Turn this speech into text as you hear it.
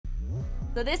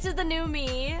So this is the new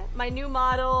me, my new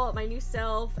model, my new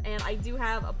self, and I do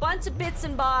have a bunch of bits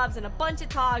and bobs and a bunch of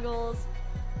toggles.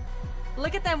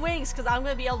 Look at them wings, because I'm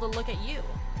going to be able to look at you.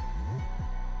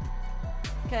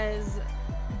 Because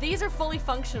these are fully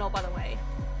functional, by the way.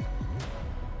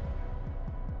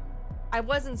 I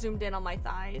wasn't zoomed in on my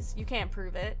thighs. You can't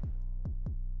prove it.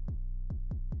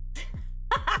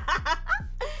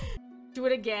 Do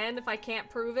it again if I can't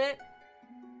prove it.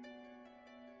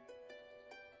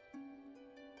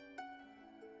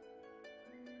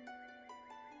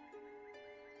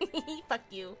 Fuck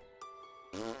you.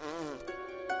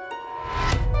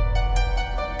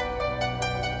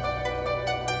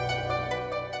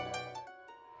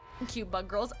 Cute bug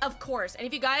girls, of course. And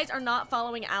if you guys are not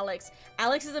following Alex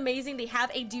is amazing. They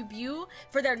have a debut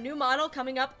for their new model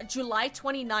coming up July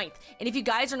 29th. And if you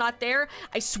guys are not there,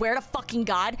 I swear to fucking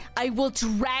God, I will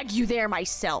drag you there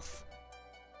myself.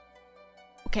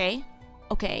 Okay?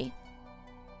 Okay.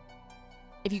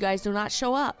 If you guys do not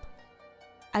show up,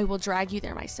 I will drag you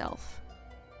there myself.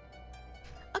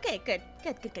 Okay, good.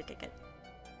 Good.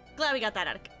 Glad we got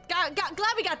that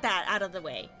glad we got that out of the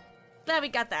way. Glad we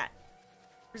got that.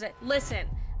 Listen,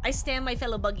 I stand my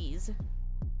fellow buggies.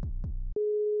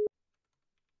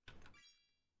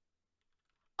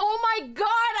 Oh my God,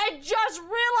 I just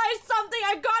realized something.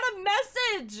 I got a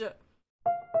message.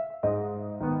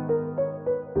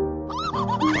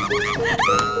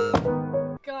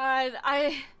 God,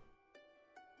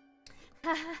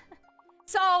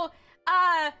 So,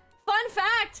 fun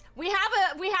fact, we have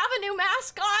a new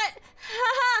mascot.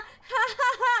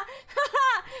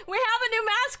 We have a new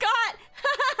mascot.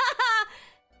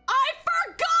 I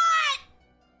forgot.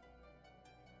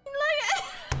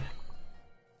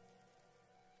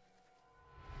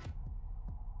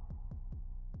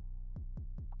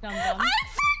 Dum-dum. I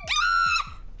forgot.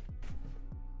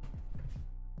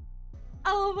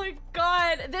 Oh my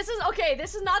God, this is okay.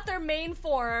 This is not their main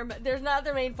form. There's not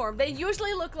their main form. They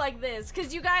usually look like this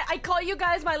because you guys, I call you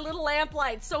guys my little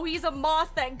lamplights. So he's a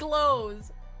moth that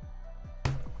glows.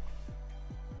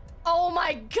 Oh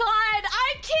my God,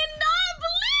 I cannot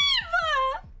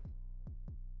believe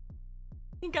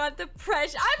he got the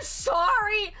pressure. I'm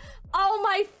sorry. Oh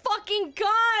my fucking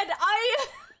God,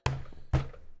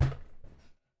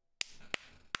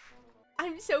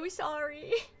 I'm so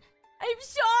sorry. I'm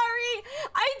sorry.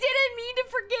 I didn't mean to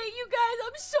forget you guys.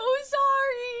 I'm so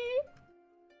sorry.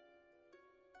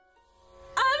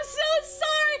 I'm so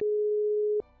sorry.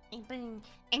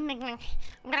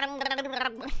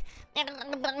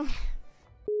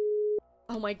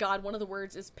 Oh my God, one of the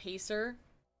words is pacer.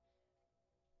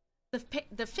 The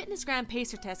Fitnessgram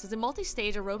Pacer Test is a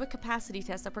multi-stage aerobic capacity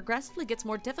test that progressively gets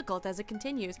more difficult as it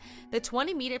continues. The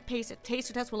 20-meter pacer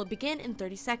test will begin in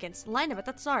 30 seconds. Line up at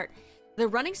the start. The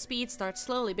running speed starts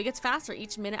slowly but gets faster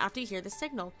each minute after you hear the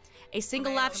signal. A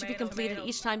single lap should be completed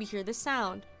each time you hear this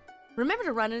sound. Remember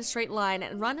to run in a straight line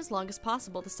and run as long as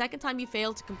possible. The second time you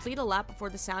fail to complete a lap before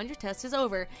the sound your test is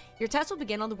over, your test will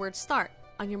begin on the word start.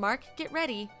 On your mark, get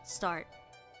ready, start.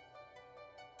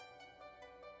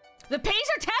 The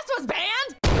pacer test was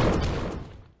banned?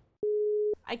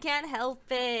 I can't help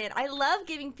it. I love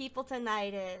giving people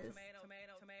tinnitus.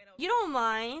 You don't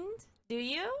mind, do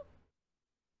you?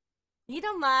 You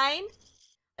don't mind?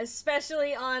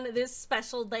 Especially on this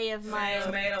special day of mine.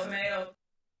 Tomato.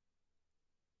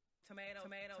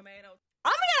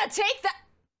 I'm gonna take that.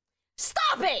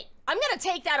 Stop it! I'm gonna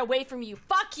take that away from you.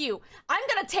 Fuck you. I'm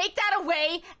gonna take that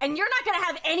away, and you're not gonna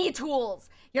have any tools.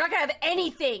 You're not gonna have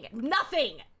anything.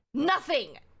 Nothing.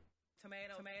 Nothing.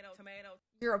 Tomato.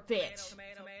 You're a bitch.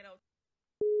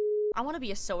 I want to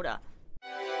be a soda.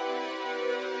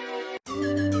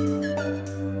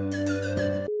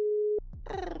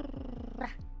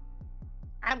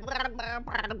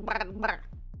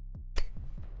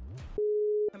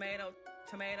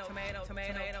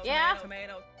 Tomato. Yeah?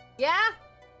 Yeah?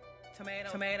 Tomato.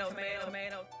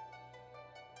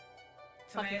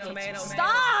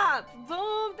 Stop!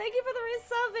 Boom! Thank you for the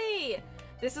resubby!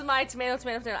 This is my tomato.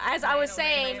 As I was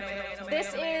saying,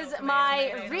 this is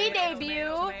my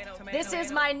re-debut. This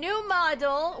is my new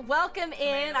model. Welcome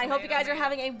in. I hope you guys are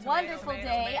having a wonderful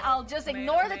day. I'll just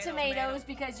ignore the tomatoes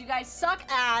because you guys suck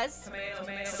ass.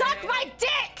 Suck my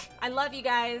dick! I love you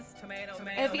guys.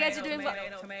 And if you guys are doing well,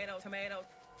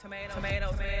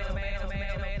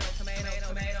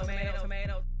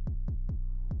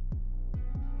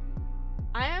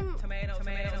 I am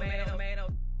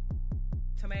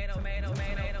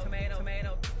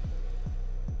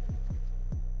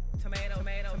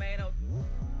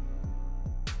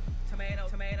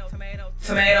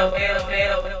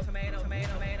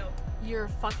You're a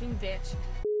fucking bitch.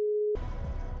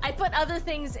 I put other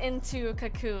things into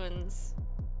cocoons.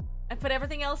 I put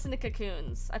everything else into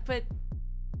cocoons. I put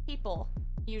people,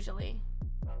 usually.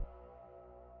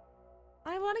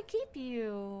 I want to keep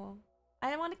you.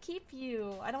 I want to keep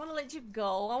you. I don't want to let you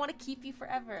go. I want to keep you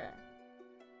forever.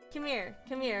 Come here.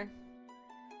 Come here.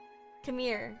 Come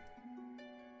here.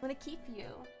 I want to keep you.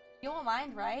 You won't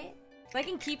mind, right? I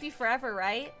can keep you forever,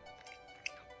 right?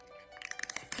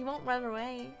 You won't run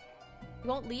away. You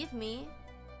won't leave me.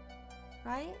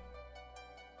 Right?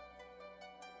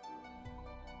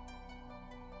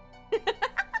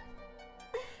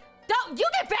 Don't you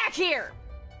get back here!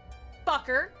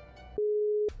 Fucker.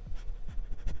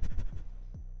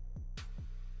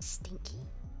 Stinky.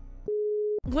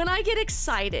 When I get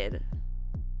excited,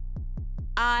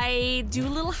 I do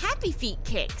little happy feet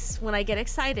kicks. When I get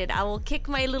excited, I will kick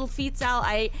my little feet out.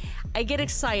 I get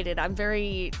excited. I'm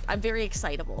very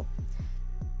excitable.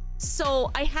 So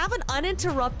I have an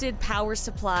uninterrupted power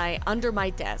supply under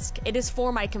my desk. It is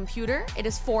for my computer. It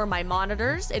is for my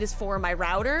monitors. It is for my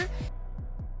router.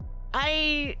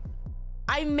 I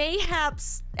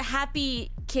mayhaps happy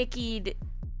kickied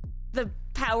the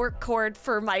power cord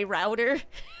for my router.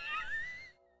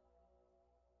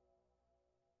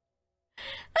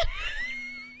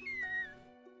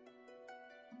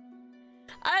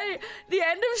 The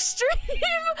end of stream,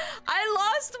 I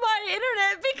lost my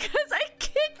internet because I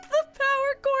kicked the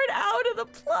power cord out of the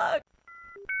plug.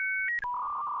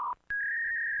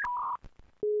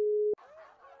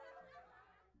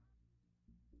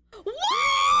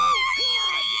 Why are you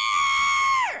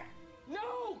here?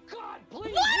 No, God,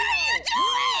 please. What are you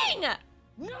doing?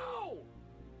 No.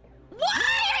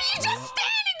 Why are you just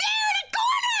standing there in a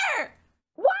corner?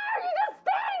 Why are you just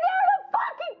standing there in a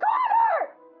fucking corner?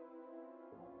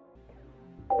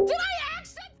 Did I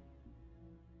accident?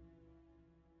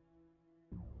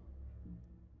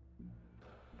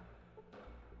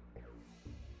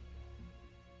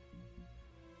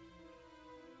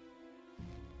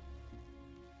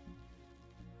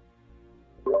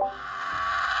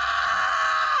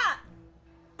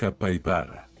 Capaipar.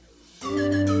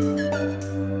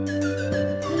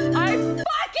 I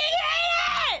fucking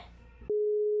hate it!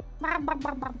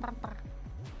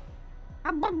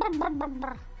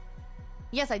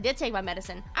 Yes, I did take my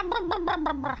medicine.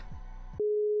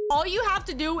 All you have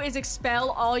to do is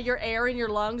expel all your air in your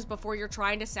lungs before you're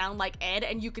trying to sound like Ed,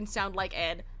 and you can sound like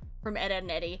Ed from Ed, Edd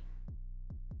and Eddy.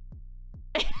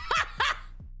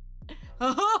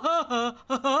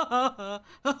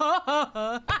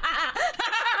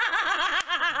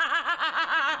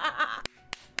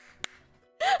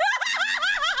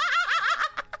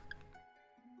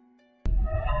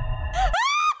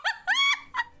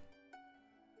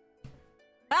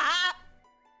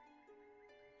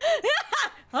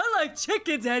 I like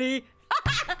chickens, Eddie.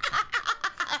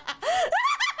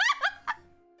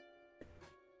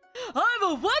 I'm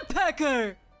a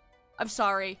woodpecker. I'm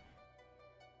sorry.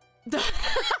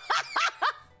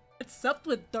 It's up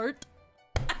with dirt.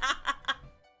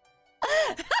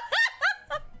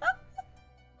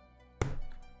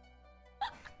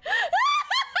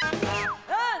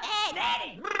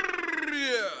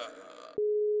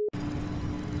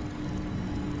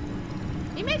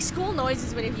 He makes cool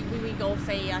noises when we go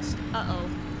fast. Uh-oh.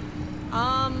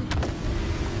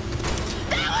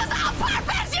 That was on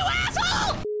purpose, you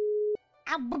asshole!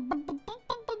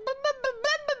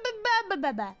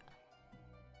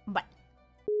 But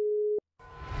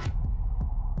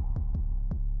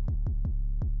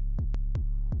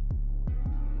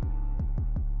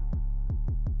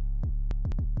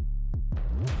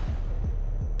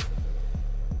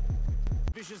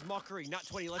Vicious mockery, not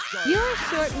 20, let's go. You're a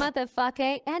short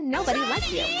motherfucker and nobody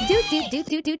likes you.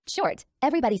 Dude, short.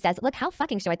 Everybody says, look how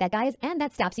fucking short that guy is, and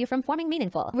that stops you from forming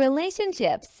meaningful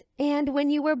relationships. And when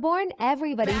you were born,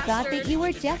 everybody thought that you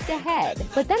were just ahead.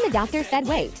 But then the doctor said,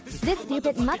 wait, this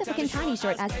stupid motherfucking tiny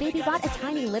short ass baby bought a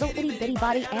tiny little itty bitty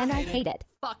body and I hate it.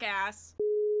 fuck ass.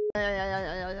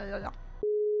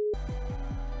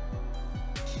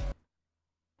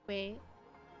 Wait.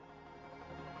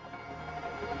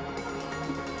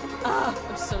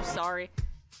 I'm so sorry.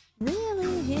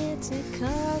 Really here to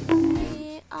cut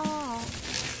me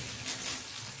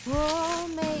off, or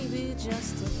maybe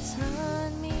just to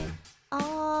turn me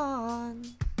on.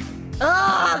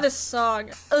 This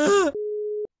song.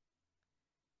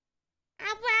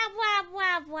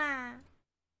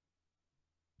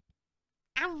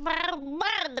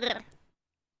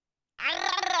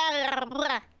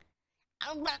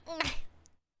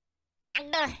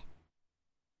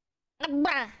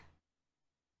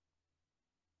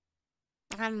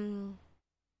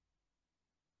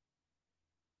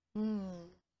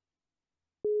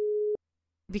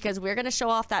 because we're gonna show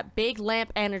off that big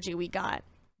lamp energy we got.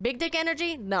 Big dick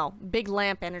energy? No. Big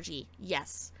lamp energy.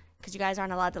 Yes. Because you guys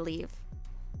aren't allowed to leave.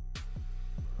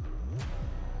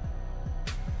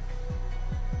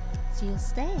 So you'll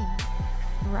stay,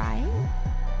 right?